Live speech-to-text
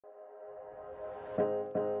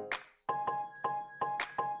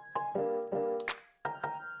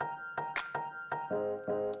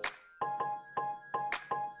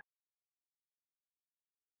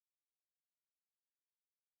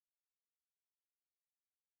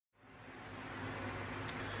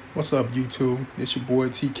What's up, YouTube? It's your boy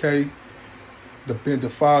TK, the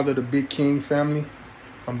father of the Big King family.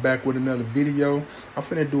 I'm back with another video. I'm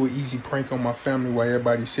finna do an easy prank on my family while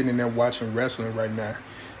everybody's sitting there watching wrestling right now.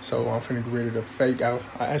 So I'm finna get ready to fake out.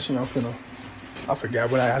 I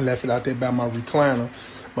forgot what I left it out there by my recliner,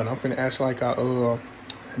 but I'm finna act like I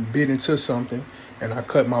bit into something and I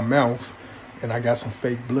cut my mouth and I got some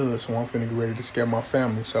fake blood. So I'm finna get ready to scare my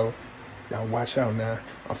family. So y'all watch out now.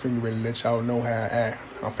 I'm finna ready to let y'all know how I act.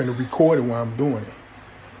 I'm finna record it while I'm doing it.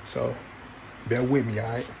 So bear with me,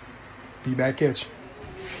 alright? Be back at you.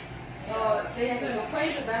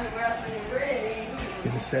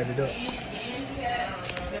 Finna set it up.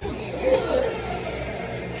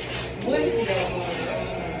 What is that?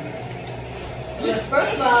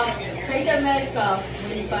 First of all, take that mask off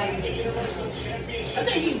when you fight me. I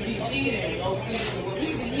think you be cheating, okay? When we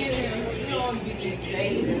be hitting him, you don't be getting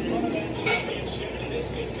paid.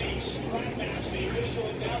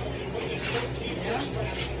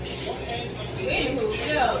 Anywho,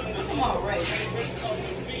 yeah, I'm talking about right.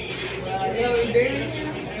 They were embarrassed him?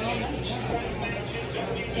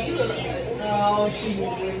 You look like, oh, Jesus,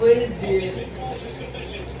 what is this?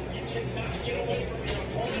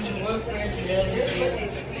 What French does this?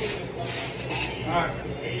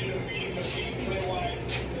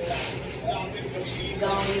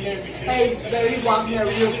 Hey, baby, you walking up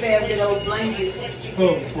real fast with those blankets.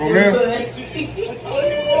 Oh, man.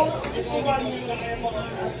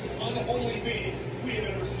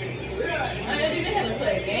 I mean, they had to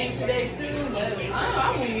play a game today too. But I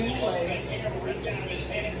wouldn't even play.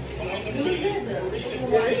 Who is that though?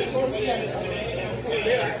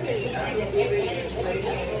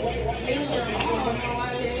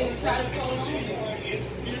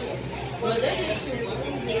 Well, that is true.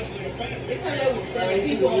 They turned out with 7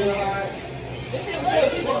 people on the yard.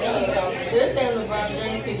 They're saying LeBron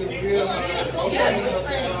James is real hard.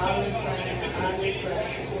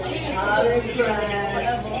 I've been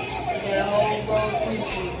crying. That whole road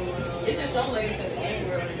teaching. It's just some ladies that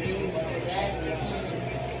anger and do that.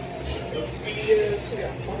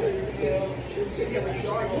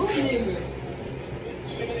 Who nigga?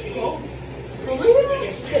 For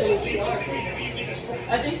real? She said it was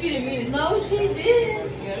I think she didn't mean it. No, she did.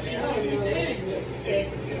 Yeah, she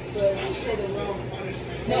did.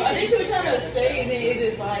 No, I think she was trying to say that it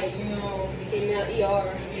is like, you know, female ER.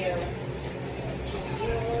 Yeah. I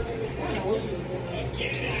don't know what she was doing.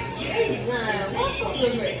 8, 9. What fuck was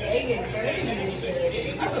her 8 and 30?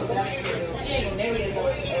 I feel bad for her. She ain't gonna never get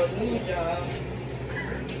a new job.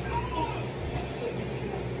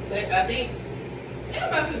 But I think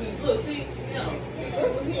everybody should be look, see, you know,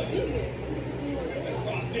 Purple, he a vegan.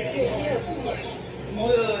 Yeah,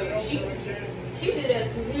 well, she did that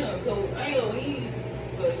to him, so I ain't gonna eat,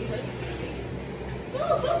 but he like, no,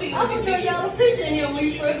 some people I'm gonna show y'all a picture of him when he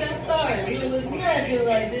first got started. He was nothing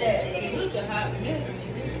like that. He looked a hot mess.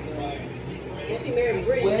 What's he married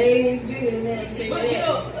Ray? Way bigger than that. But you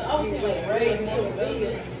know, I was thinking like Ray never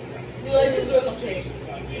bigger. You like this girl gonna say,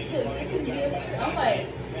 I'm like,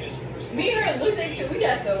 me and her looked at each other. We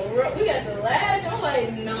got the laugh. I'm like,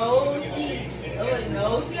 no, she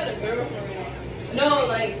got a girlfriend. No,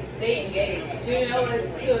 like they engaged. You know,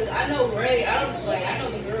 because I know Ray. I know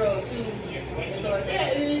the girl too. And so like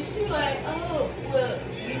that, and she like, oh, well,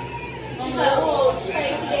 she's like, oh, she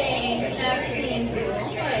plays games, not single. I'm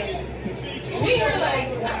like, we were like,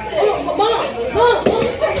 I said, mom,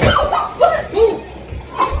 move.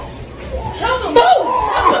 Come on, move.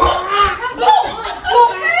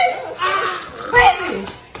 Baby,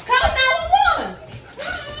 call 911.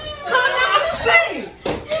 Call 911,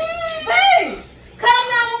 baby. Call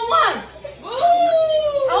 911.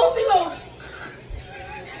 I don't see no.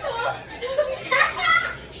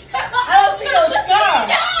 I don't see no scar.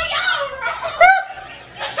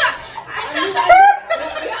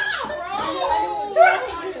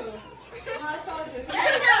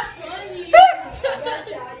 That's not funny.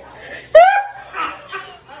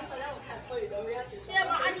 Yeah,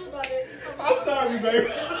 but I knew about it. I'm sorry, baby.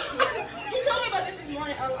 You told me about this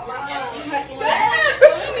morning. Oh, wow.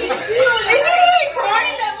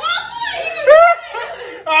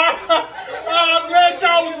 I'm glad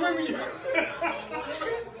y'all was with me.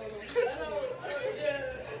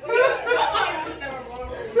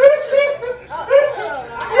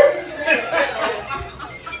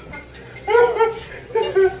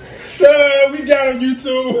 We got him,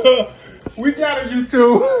 YouTube. We got him,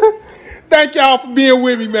 YouTube. Thank y'all for being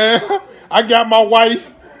with me, man. I got my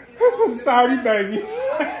wife. Sorry, baby.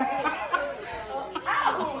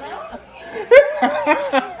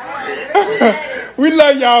 We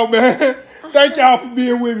love y'all, man. Thank y'all for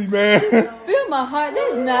being with me, man. Feel my heart.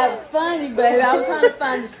 That's not funny, baby. I was trying to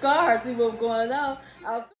find the scar, see what's going on.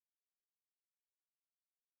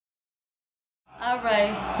 All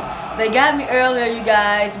right, they got me earlier, you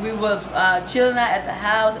guys. We was chilling out at the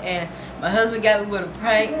house, and my husband got me with a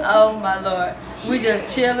prank. Oh my Lord, we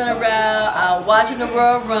just chilling around, watching the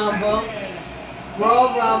Royal Rumble,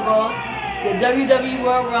 the WWE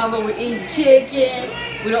Royal Rumble. We eat chicken.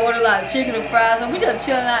 We don't order a lot of chicken or fries, and we just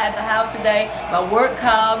chilling out at the house today. My work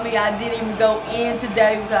called me. I didn't even go in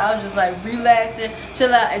today because I was just like relaxing,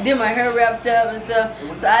 chilling out, and then my hair wrapped up and stuff.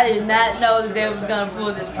 So I did not know that they was gonna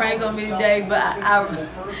pull this prank on me today. But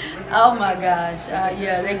oh my gosh,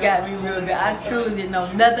 yeah, they got me real good. I truly didn't know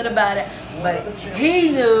nothing about it, but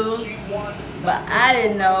he knew. But I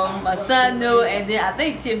didn't know. My son knew, and then I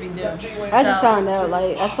think Timmy knew. I just found out.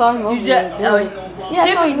 Like I saw him over there.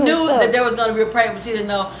 Timmy knew that there was gonna be a prank, but she didn't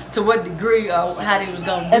know to what degree or how they was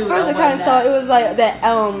gonna do it. At first, I kind of thought it was like that.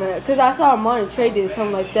 Because I saw Armani Trey did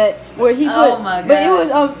something like that where he put. Oh my god! But it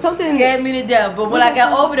was something scared me to death. But when I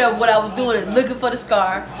got over there, what I was doing is looking for the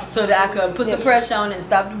scar so that I could put some pressure on it and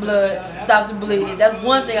stop the blood, stop the bleeding. That's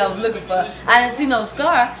one thing I was looking for. I didn't see no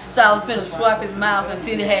scar, so I was finna swap his mouth and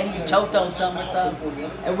see that he choked on something or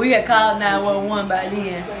something. And we had called 911 by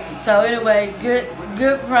then. So anyway,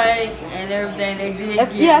 good prank and everything they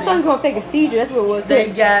did. Yeah, I thought he was gonna fake a seizure. That's what it was. They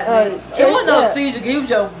got me. It wasn't no seizure. He was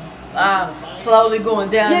just slowly going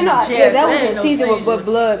down in the chest. Yeah, that was a seizure with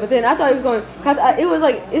blood. But then I thought he was going. Cause it was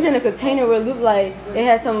like it's in a container where it looked like it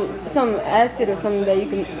had some acid or something that you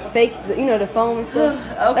can fake. You know, the foam and stuff.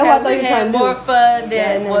 Okay, that's what I thought we had more fun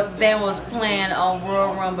than what was planned on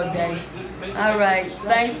Royal Rumble Day. All right,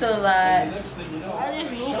 thanks a lot. I just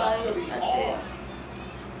knew about it. That's it.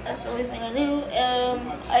 That's the only thing I knew.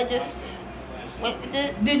 I just went with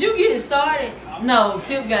it. Did you get it started? No,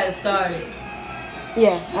 Tip got it started.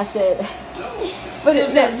 Yeah, I said. But Tip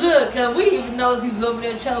said, look, cause we didn't even know he was over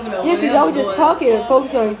there choking on. Yeah, because y'all were just talking and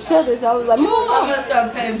focusing on each other. So I was like, I'm gonna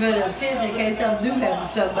start paying better attention in case something do happen to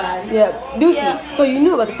somebody. Yeah, Deucey. So you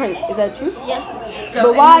knew about the prank? Is that true? Yes. So,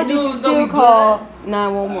 but why did you still call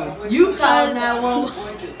 911? You called 911.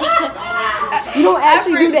 You don't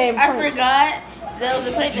actually do that in prank. I forgot. That was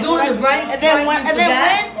the prank. Doing the prank. And then when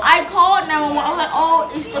I called 911, I was like,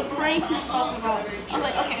 oh, it's the prank he's talking about. I was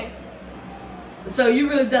like, okay. So you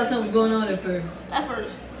really thought something was going on at first? At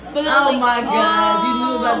first. But oh my God! You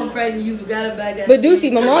knew about the prank and you forgot about that. But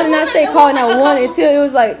Deucey, my mom did not say call 911 until it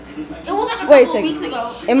was like. It was like a couple of weeks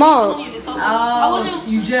ago. And mom, I wasn't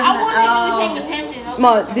really paying attention.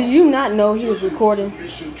 Mom, did you not know he was recording?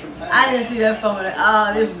 I didn't see that phone at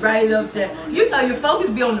all. It's right up there. You know, your focus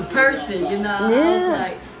be on the person. You know, yeah. I was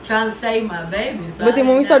like trying to save my baby. So but then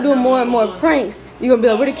when we start doing more and more pranks, you're gonna be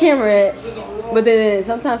like, where the camera at? But then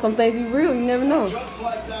sometimes some things be real. You never know.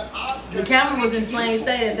 The camera was in plain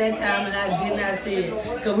sight at that time, and I did not see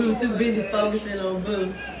it because we were too busy focusing on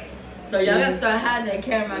Boo. So y'all gotta start hiding that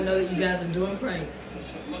camera. I know that you guys are doing pranks.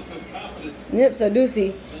 Yep. So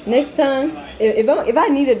Deucey, next time, if I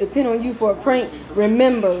need to depend on you for a prank,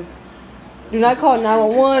 remember, do not call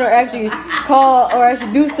 911 or actually call or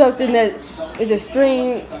actually do something that is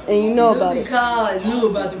extreme and you know about it. Called and knew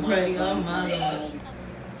about the prank. Oh my Lord.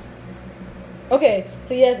 Okay.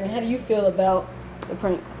 So Yasmin, how do you feel about the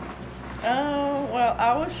prank? Well,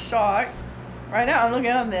 I was shocked. Right now I'm looking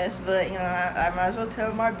at this, but you know, I might as well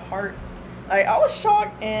tell my part. Like, I was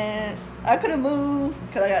shocked and I couldn't move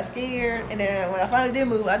because I got scared. And then when I finally did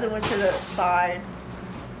move, I just went to the side.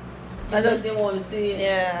 I just didn't want to see it.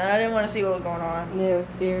 Yeah, I didn't want to see what was going on. Yeah, it was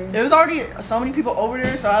scary. There was already so many people over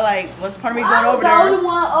there, so I like was part of me going over there. I was the only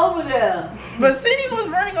one over there. But Cindy was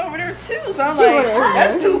running over there too, so I'm like,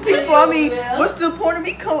 that's two people. I mean, what's the point of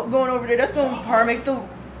me going over there? That's going to probably make the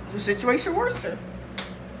situation worse.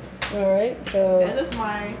 Alright, so. That's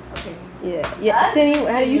my. Okay. Yeah. Cindy,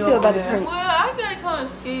 how do you feel about the prank? Well, I got kind of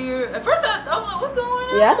scared. At first, I was like, what's going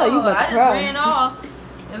on? Yeah, I thought you were about to cry. I just ran off.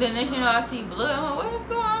 And then next thing you know, I see blood. I'm like, what's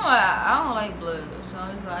going on? I'm like, I don't like blood. So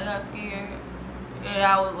I got scared. And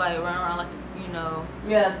I was like running around like, you know.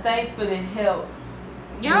 Yeah, thanks for the help.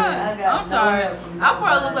 Yeah, I'm sorry. I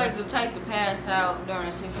probably look like the type to pass out during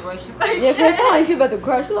a situation like yeah, because it's like she about to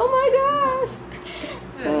crush. Oh my gosh.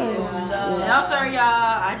 And I'm sorry, y'all.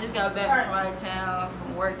 I just got back from out of town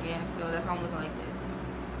from working, so that's why I'm looking like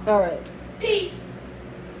this. All right. Peace.